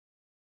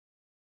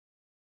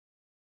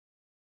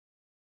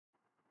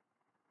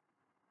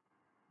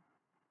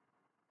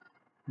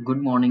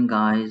Good morning,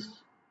 guys.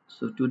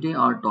 So, today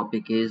our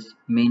topic is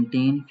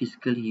maintain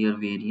fiscal year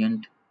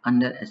variant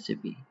under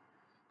SAP.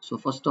 So,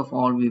 first of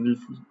all, we will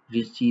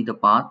see the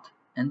path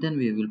and then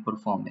we will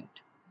perform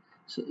it.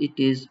 So, it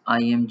is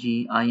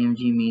IMG.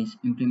 IMG means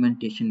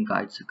implementation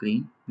guide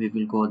screen. We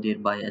will go there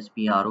by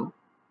SPRO,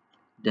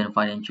 then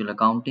financial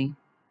accounting,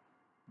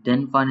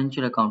 then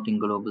financial accounting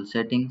global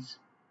settings,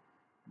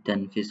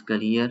 then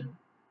fiscal year,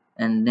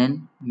 and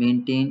then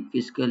maintain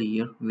fiscal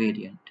year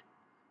variant.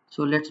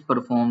 So, let's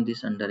perform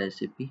this under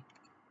SAP.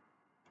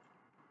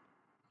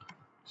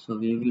 So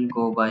we will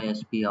go by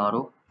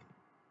SPRO,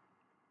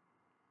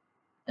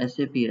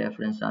 SAP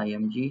reference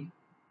IMG,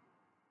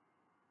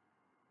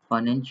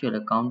 financial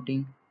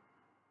accounting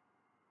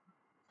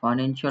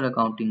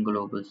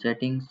global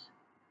settings,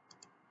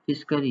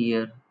 fiscal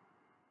year,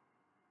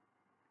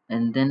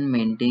 and then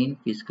maintain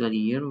fiscal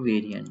year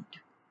variant.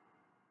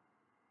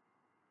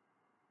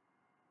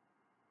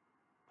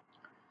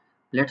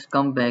 Let's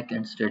come back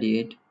and study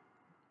it.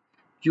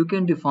 You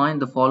can define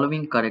the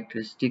following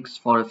characteristics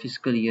for a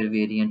fiscal year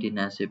variant in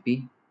SAP.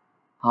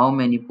 How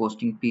many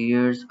posting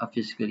periods a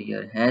fiscal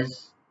year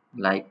has,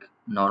 like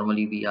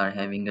normally we are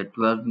having a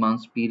 12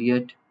 months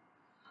period.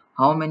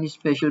 How many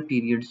special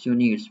periods you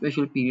need.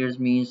 Special periods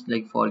means,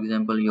 like, for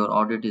example, your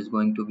audit is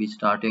going to be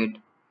started,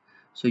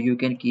 so you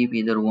can keep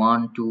either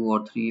 1, 2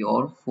 or 3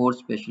 or 4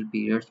 special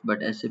periods,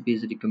 but SAP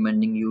is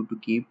recommending you to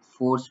keep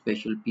 4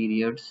 special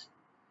periods.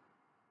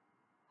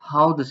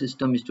 How the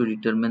system is to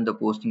determine the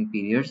posting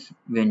periods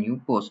when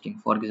you posting.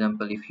 For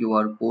example, if you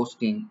are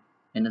posting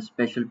in a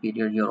special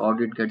period, your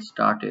audit gets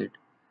started,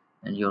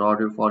 and your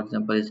audit, for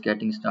example, is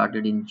getting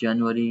started in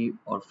January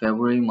or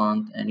February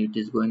month and it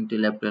is going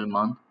till April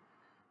month,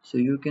 so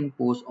you can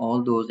post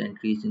all those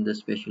entries in the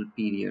special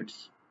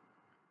periods.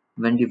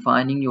 When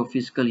defining your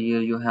fiscal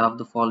year, you have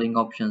the following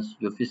options.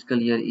 Your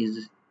fiscal year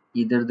is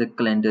either the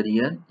calendar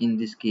year. In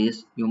this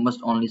case, you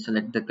must only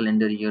select the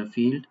calendar year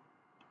field,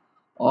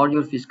 or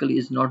your fiscal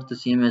is not the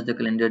same as the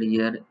calendar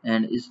year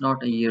and is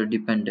not a year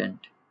dependent,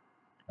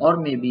 or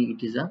maybe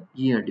it is a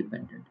year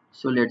dependent.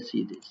 So let's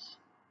see this.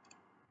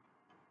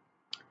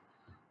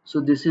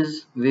 So this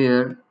is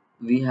where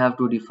we have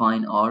to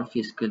define our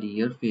fiscal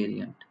year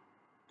variant.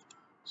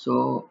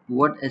 So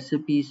what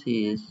SAP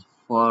says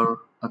for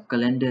a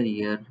calendar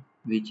year,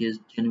 which is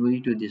January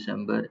to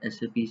December,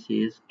 SAP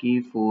says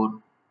K4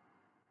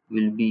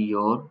 will be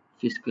your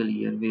fiscal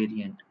year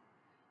variant.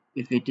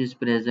 If it is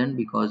present,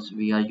 because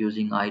we are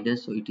using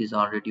IDES, so it is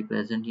already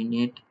present in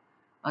it.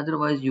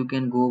 Otherwise, you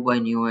can go by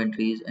new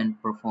entries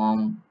and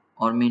perform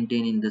or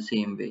maintain in the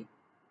same way.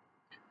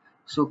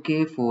 So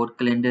K4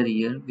 calendar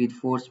year with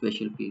 4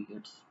 special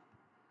periods.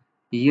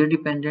 Year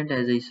dependent,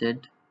 as I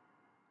said,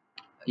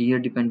 year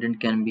dependent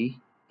can be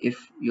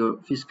if your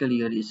fiscal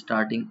year is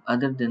starting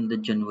other than the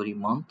January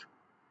month.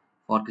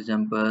 For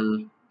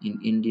example, in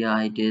India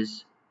it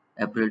is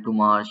April to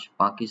March,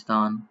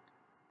 Pakistan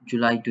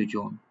July to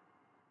June.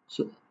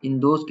 So in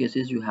those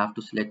cases you have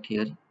to select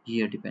here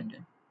year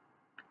dependent.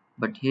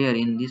 But here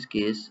in this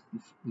case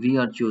we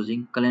are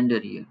choosing calendar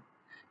year.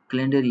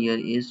 Calendar year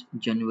is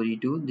January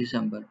to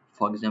December.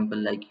 For example,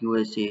 like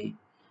USA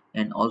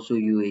and also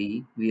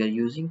UAE, we are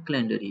using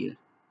calendar year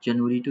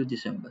January to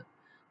December.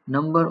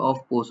 Number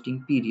of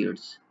posting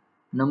periods.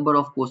 Number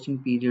of posting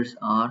periods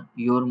are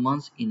your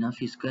months in a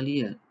fiscal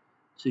year.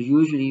 So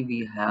usually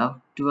we have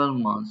 12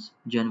 months,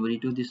 January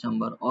to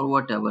December, or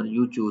whatever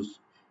you choose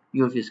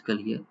your fiscal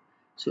year.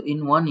 So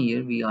in one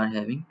year we are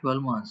having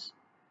 12 months,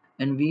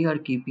 and we are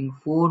keeping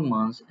 4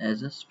 months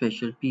as a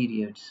special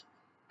periods.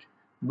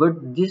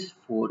 But this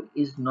 4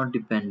 is not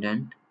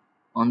dependent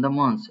on the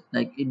months.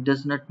 Like, it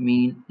does not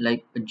mean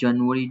like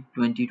January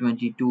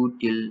 2022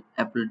 till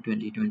April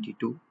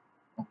 2022.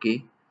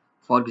 Okay,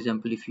 for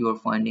example, if you are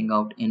finding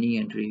out any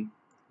entry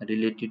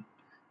related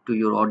to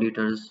your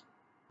auditors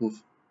who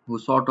who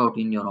sort out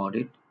in your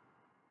audit,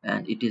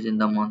 and it is in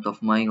the month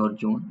of May or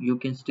June, you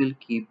can still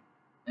keep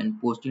and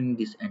posting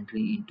this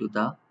entry into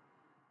the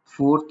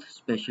fourth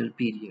special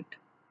period.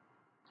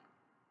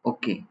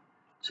 Okay,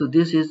 so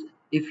this is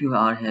if you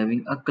are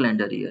having a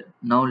calendar year.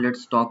 Now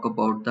let's talk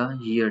about the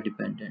year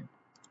dependent.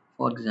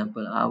 For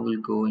example, I will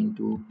go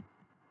into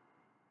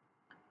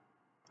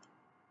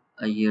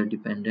a year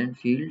dependent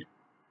field.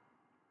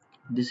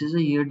 This is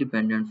a year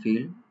dependent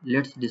field.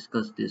 Let's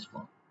discuss this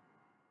one.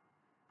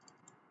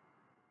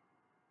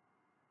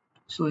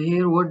 So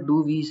here what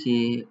do we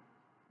say?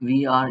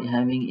 We are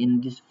having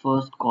in this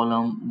first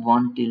column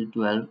 1 till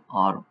 12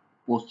 are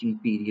posting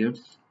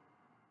periods.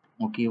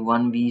 Okay,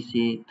 one we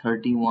say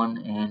 31,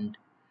 and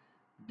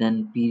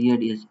then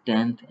period is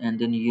 10th, and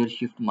then year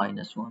shift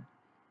 -1.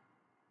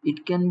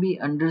 It can be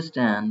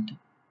understand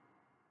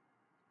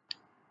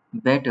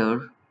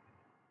better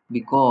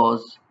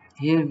because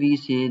here we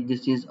say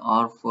this is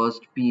our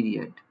first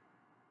period.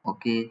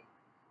 Okay,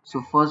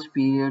 so first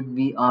period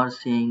we are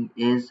saying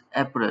is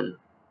April.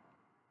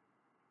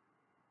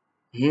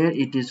 Here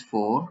it is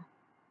 4,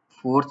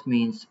 fourth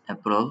means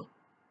April.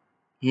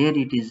 Here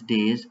it is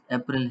days,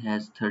 April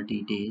has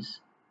 30 days,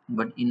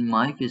 but in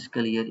my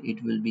fiscal year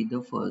it will be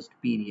the first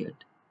period.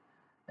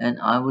 and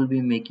I will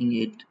be making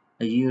it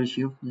a year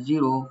shift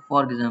 0.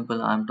 For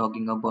example, I am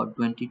talking about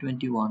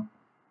 2021,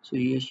 so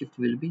year shift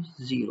will be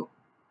 0.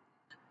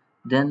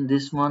 Then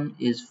this one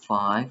is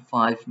 5.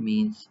 5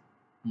 means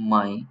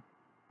May.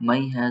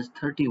 May has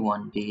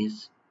 31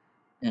 days,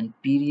 and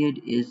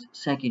period is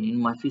second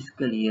in my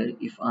fiscal year.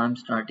 If I am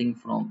starting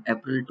from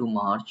April to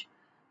March,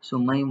 so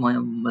my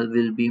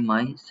will be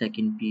my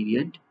second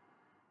period,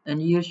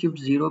 and year shift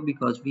 0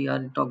 because we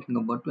are talking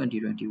about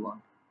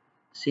 2021.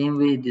 Same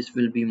way, this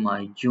will be my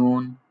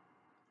June,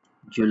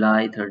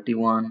 July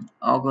 31,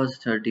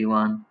 August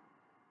 31,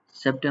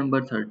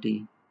 September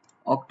 30,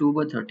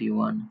 October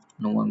 31,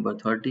 November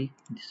 30,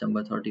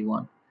 December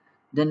 31.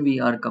 Then we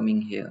are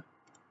coming here.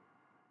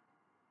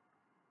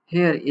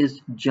 Here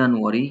is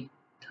January,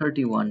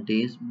 31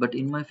 days, but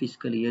in my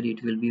fiscal year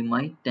it will be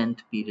my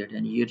 10th period,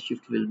 and year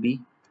shift will be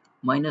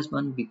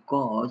 -1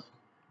 because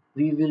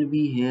we will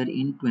be here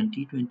in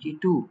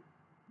 2022,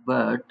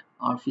 but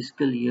our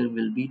fiscal year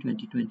will be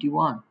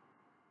 2021.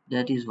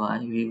 That is why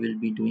we will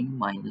be doing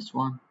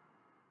 -1.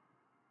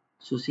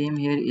 So same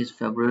here is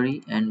February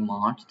and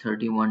March,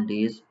 31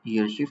 days,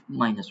 year shift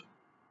 -1.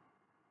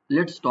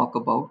 Let's talk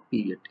about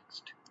period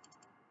text.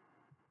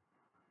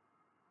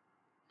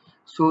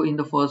 So in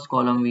the first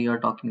column we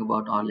are talking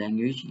about our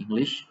language,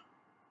 English.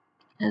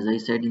 As I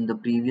said in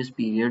the previous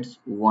periods,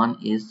 1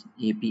 is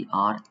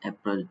APR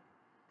April,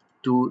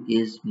 2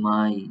 is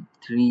May,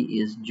 3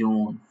 is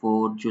June,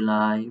 4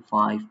 July,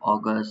 5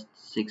 August,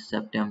 6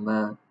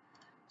 September,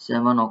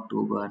 7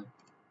 October,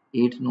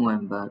 8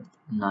 November,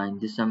 9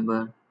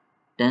 December,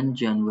 10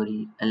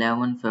 January,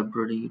 11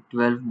 February,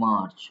 12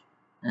 March,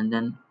 and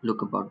then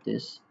look about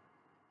this.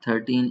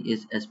 13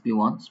 is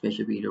SP1,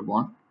 special period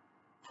 1.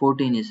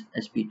 14 is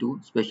SP2,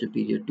 special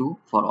period 2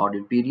 for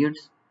audit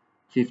periods.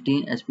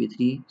 15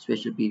 SP3,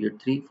 special period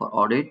 3 for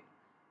audit.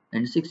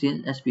 And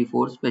 16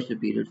 SP4, special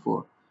period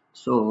 4.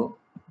 So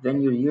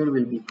when your year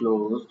will be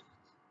closed,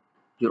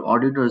 your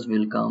auditors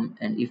will come,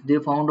 and if they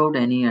found out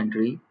any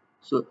entry,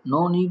 so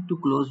no need to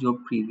close your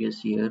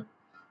previous year.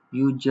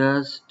 You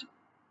just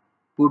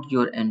put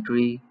your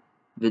entry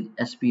with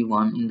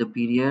SP1 in the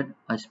period,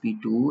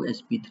 SP2,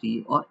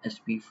 SP3 or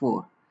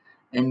SP4,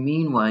 and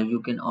meanwhile you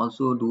can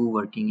also do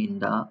working in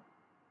the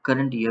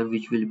current year,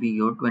 which will be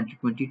your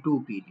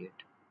 2022 period.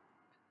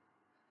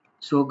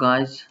 So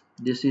guys,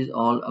 this is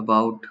all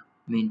about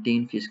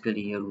maintain fiscal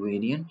year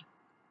variant.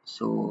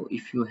 So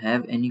if you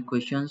have any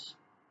questions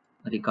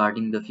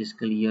regarding the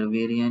fiscal year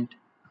variant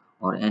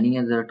or any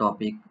other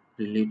topic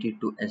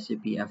related to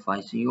SAP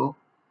FICO,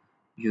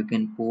 you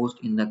can post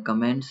in the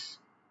comments,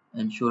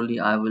 and surely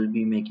I will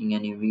be making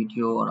any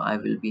video or I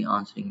will be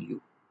answering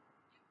you.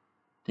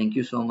 Thank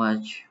you so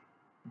much.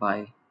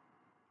 Bye.